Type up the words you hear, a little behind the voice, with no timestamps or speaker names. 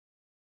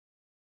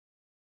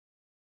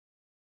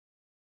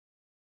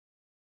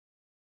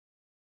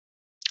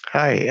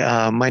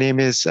Hi, my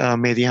name is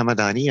Mehdi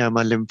Hamadani. I'm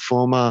a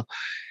lymphoma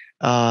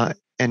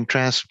and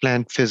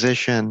transplant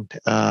physician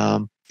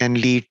and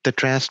lead the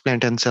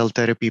transplant and cell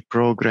therapy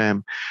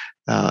program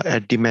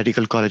at the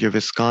Medical College of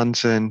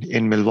Wisconsin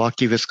in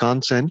Milwaukee,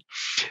 Wisconsin.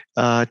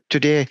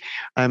 Today,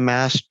 I'm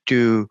asked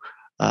to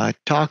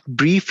talk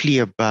briefly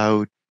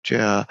about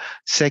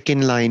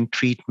second line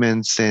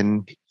treatments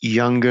in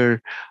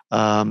younger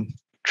um,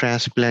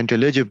 transplant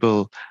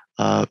eligible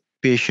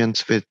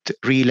patients with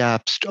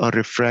relapsed or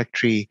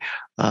refractory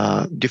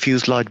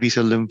diffuse large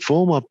B-cell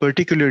lymphoma,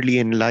 particularly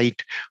in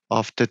light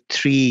of the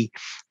three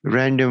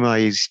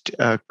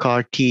randomized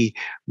CAR-T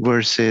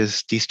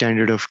versus the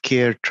standard of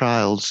care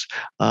trials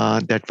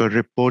that were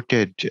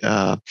reported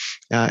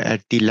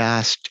at the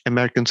last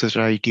American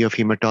Society of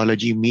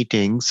Hematology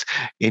meetings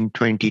in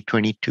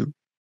 2022.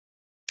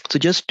 So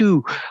just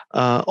to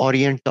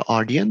orient the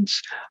audience,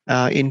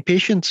 in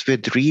patients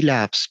with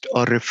relapsed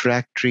or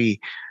refractory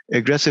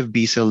aggressive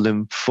B-cell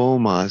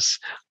lymphomas,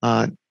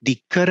 the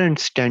current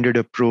standard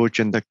approach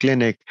in the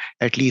clinic,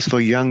 at least for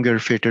younger,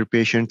 fitter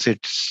patients,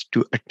 it's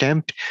to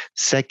attempt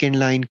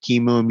second-line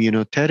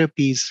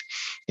chemoimmunotherapies.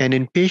 And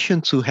in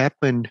patients who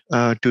happen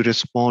to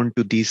respond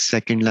to these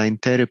second-line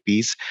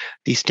therapies,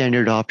 the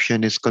standard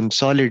option is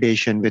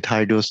consolidation with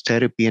high-dose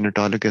therapy and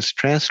autologous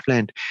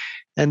transplant.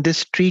 And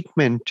this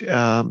treatment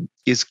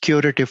is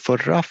curative for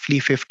roughly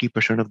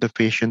 50% of the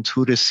patients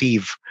who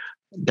receive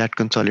that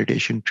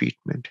consolidation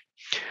treatment.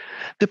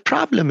 The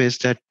problem is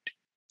that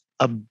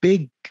a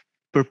big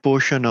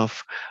proportion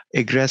of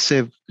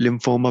aggressive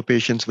lymphoma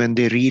patients, when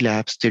they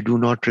relapse, they do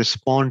not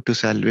respond to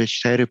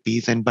salvage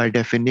therapies. And by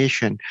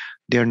definition,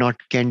 they are not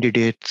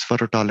candidates for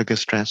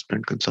autologous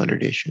transplant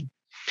consolidation.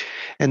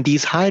 And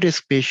these high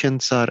risk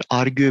patients are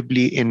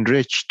arguably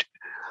enriched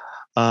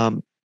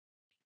um,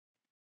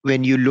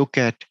 when you look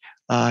at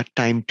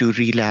time to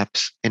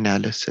relapse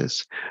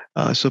analysis.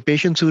 So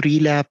patients who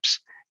relapse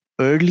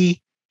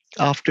early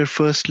after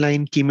first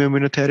line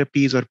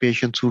chemoimmunotherapies or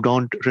patients who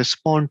don't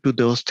respond to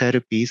those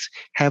therapies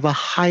have a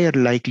higher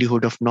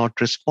likelihood of not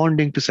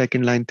responding to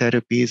second line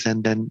therapies,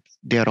 and then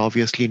they are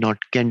obviously not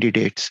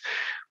candidates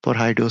for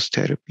high dose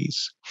therapies.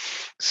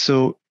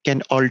 So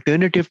can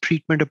alternative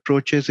treatment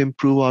approaches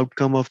improve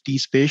outcome of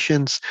these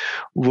patients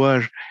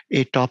were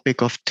a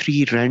topic of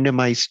three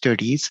randomized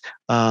studies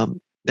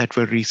that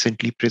were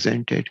recently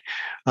presented.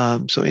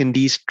 So in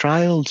these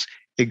trials,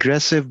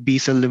 aggressive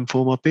B-cell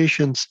lymphoma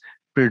patients,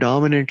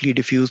 predominantly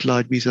diffuse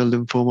large B-cell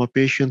lymphoma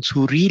patients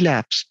who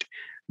relapsed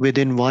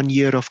within 1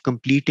 year of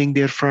completing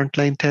their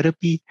frontline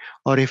therapy,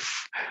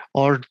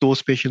 or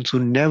those patients who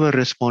never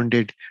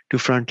responded to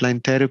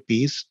frontline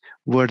therapies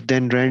were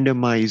then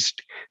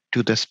randomized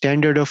to the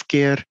standard of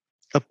care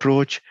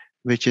approach,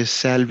 which is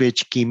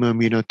salvage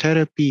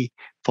chemoimmunotherapy,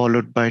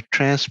 followed by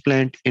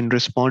transplant in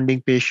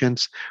responding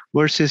patients,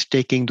 versus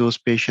taking those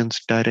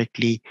patients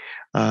directly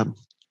um,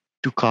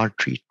 to CAR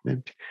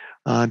treatment.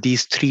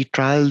 These three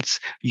trials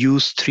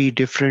use three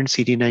different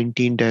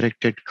CD19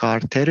 directed CAR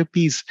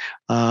therapies.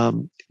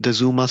 The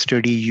ZUMA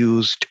study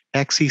used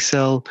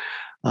axi-cell,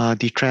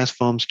 the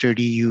Transform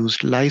study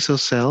used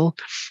lysocell,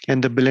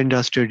 and the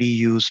BELINDA study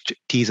used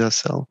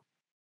tisa-cell.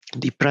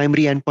 The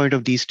primary endpoint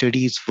of these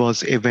studies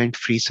was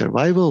event-free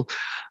survival,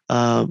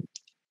 uh,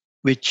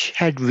 which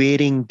had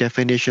varying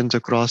definitions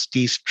across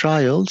these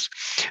trials.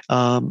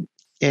 Um,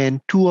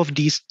 and two of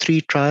these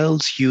three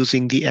trials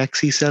using the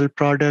axi-cell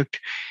product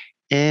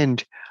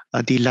and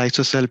the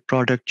lysocell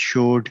product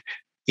showed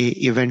a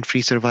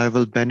event-free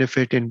survival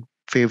benefit in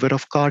favor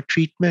of CAR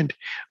treatment,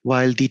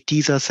 while the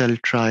tisa-cell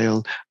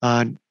trial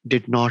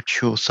did not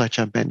show such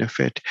a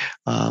benefit.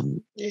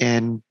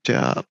 And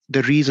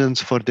the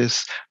reasons for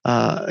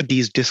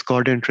these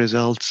discordant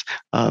results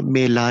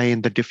may lie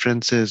in the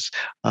differences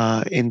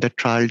in the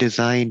trial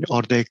design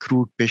or the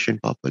accrued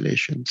patient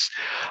populations.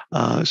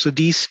 So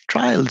these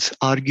trials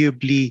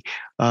arguably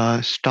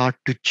start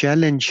to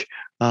challenge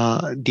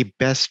the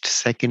best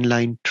second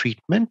line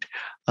treatment.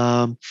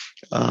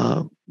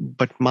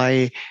 But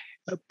my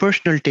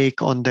personal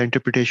take on the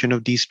interpretation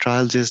of these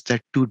trials is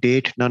that to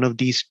date, none of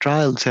these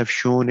trials have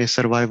shown a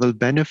survival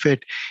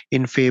benefit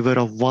in favor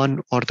of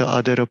one or the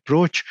other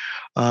approach.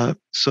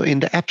 So, in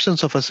the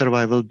absence of a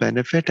survival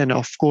benefit, and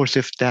of course,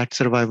 if that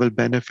survival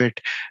benefit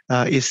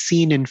is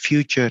seen in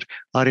future,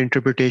 our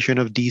interpretation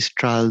of these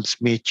trials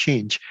may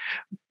change.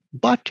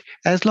 But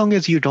as long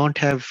as you don't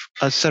have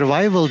a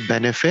survival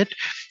benefit,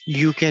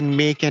 you can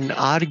make an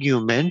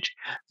argument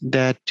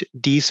that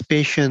these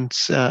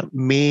patients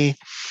may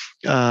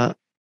uh,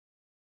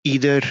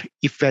 either,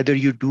 if whether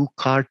you do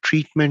CAR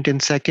treatment in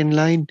second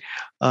line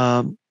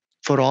um,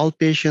 for all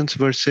patients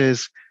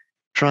versus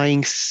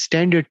trying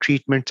standard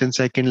treatments in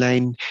second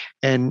line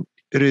and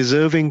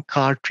reserving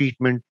CAR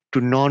treatment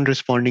to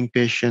non-responding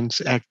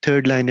patients at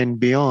third line and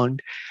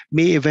beyond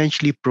may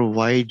eventually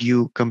provide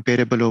you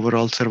comparable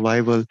overall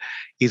survival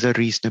is a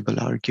reasonable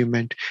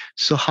argument.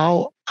 So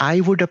how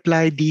I would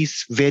apply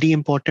these very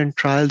important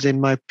trials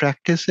in my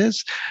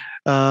practices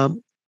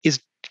is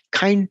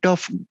kind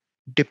of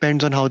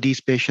depends on how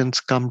these patients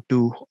come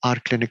to our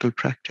clinical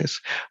practice.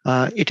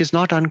 It is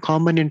not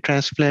uncommon in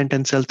transplant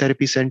and cell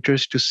therapy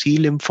centers to see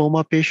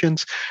lymphoma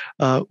patients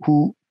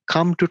who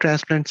come to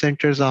transplant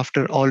centers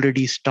after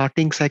already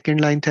starting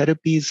second line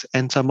therapies.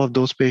 And some of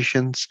those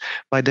patients,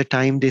 by the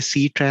time they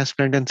see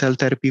transplant and cell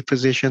therapy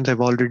physicians,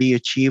 have already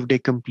achieved a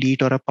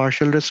complete or a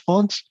partial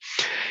response.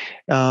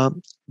 Uh,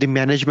 the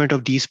management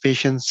of these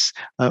patients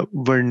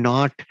were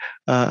not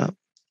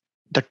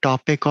the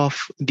topic of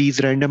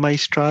these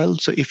randomized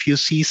trials. So if you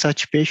see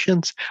such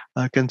patients,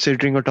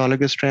 considering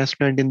autologous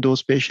transplant in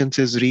those patients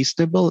is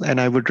reasonable.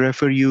 And I would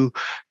refer you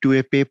to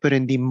a paper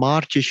in the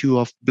March issue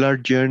of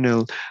Blood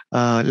Journal,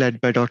 led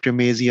by Dr.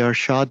 Maziar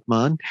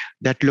Shadman,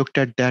 that looked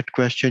at that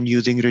question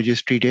using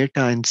registry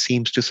data and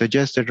seems to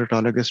suggest that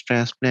autologous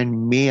transplant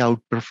may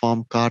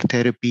outperform CAR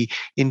therapy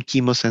in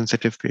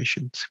chemosensitive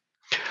patients.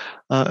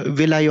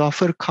 Will I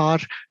offer CAR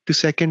to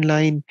second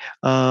line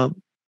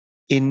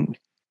in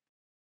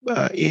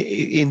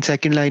in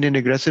second line and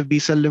aggressive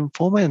B-cell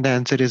lymphoma? And the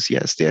answer is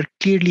yes. There are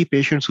clearly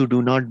patients who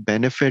do not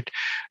benefit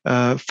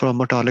from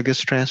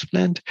autologous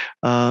transplant.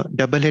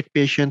 Double hit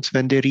patients,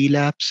 when they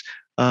relapse,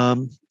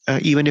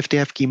 even if they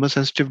have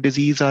chemosensitive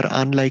disease, are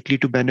unlikely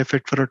to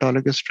benefit for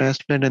autologous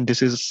transplant. And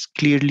this is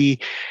clearly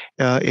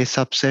a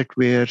subset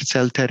where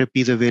cell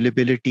therapy's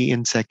availability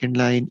in second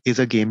line is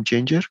a game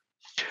changer.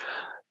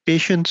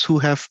 Patients who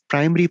have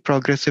primary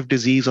progressive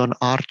disease on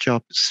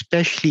R-CHOP,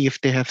 especially if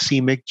they have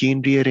c-Myc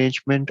gene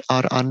rearrangement,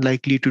 are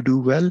unlikely to do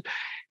well.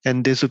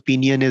 And this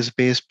opinion is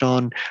based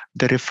on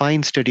the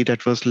REFINE study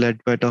that was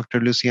led by Dr.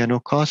 Luciano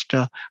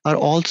Costa, are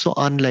also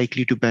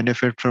unlikely to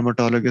benefit from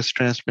autologous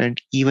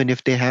transplant, even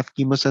if they have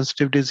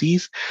chemosensitive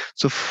disease.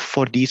 So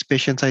for these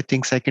patients, I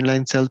think second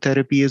line cell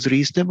therapy is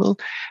reasonable.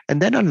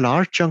 And then a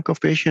large chunk of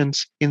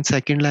patients in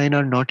second line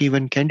are not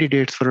even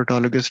candidates for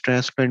autologous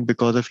transplant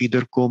because of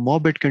either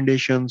comorbid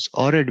conditions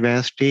or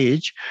advanced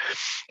age.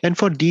 And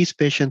for these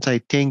patients, I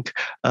think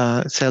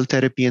cell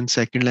therapy in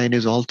second line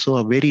is also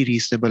a very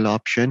reasonable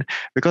option,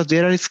 because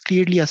there is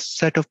clearly a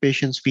set of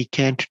patients we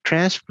can't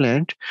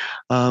transplant,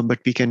 but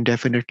we can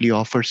definitely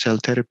offer cell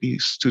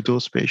therapies to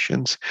those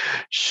patients.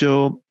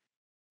 So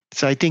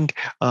I think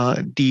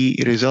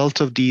the results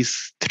of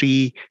these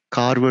three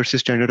CAR versus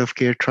standard of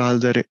care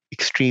trials are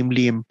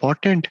extremely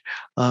important.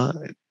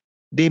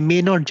 They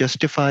may not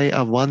justify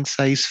a one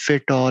size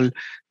fit all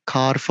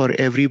CAR for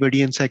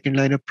everybody in second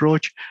line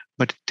approach,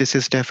 but this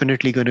is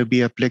definitely going to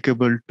be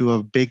applicable to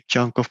a big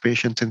chunk of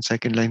patients in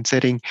second line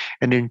setting.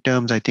 And in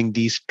terms, I think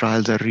these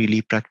trials are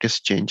really practice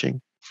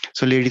changing.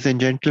 So ladies and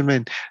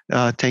gentlemen,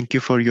 thank you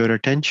for your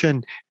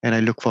attention, and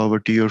I look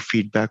forward to your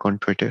feedback on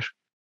Twitter.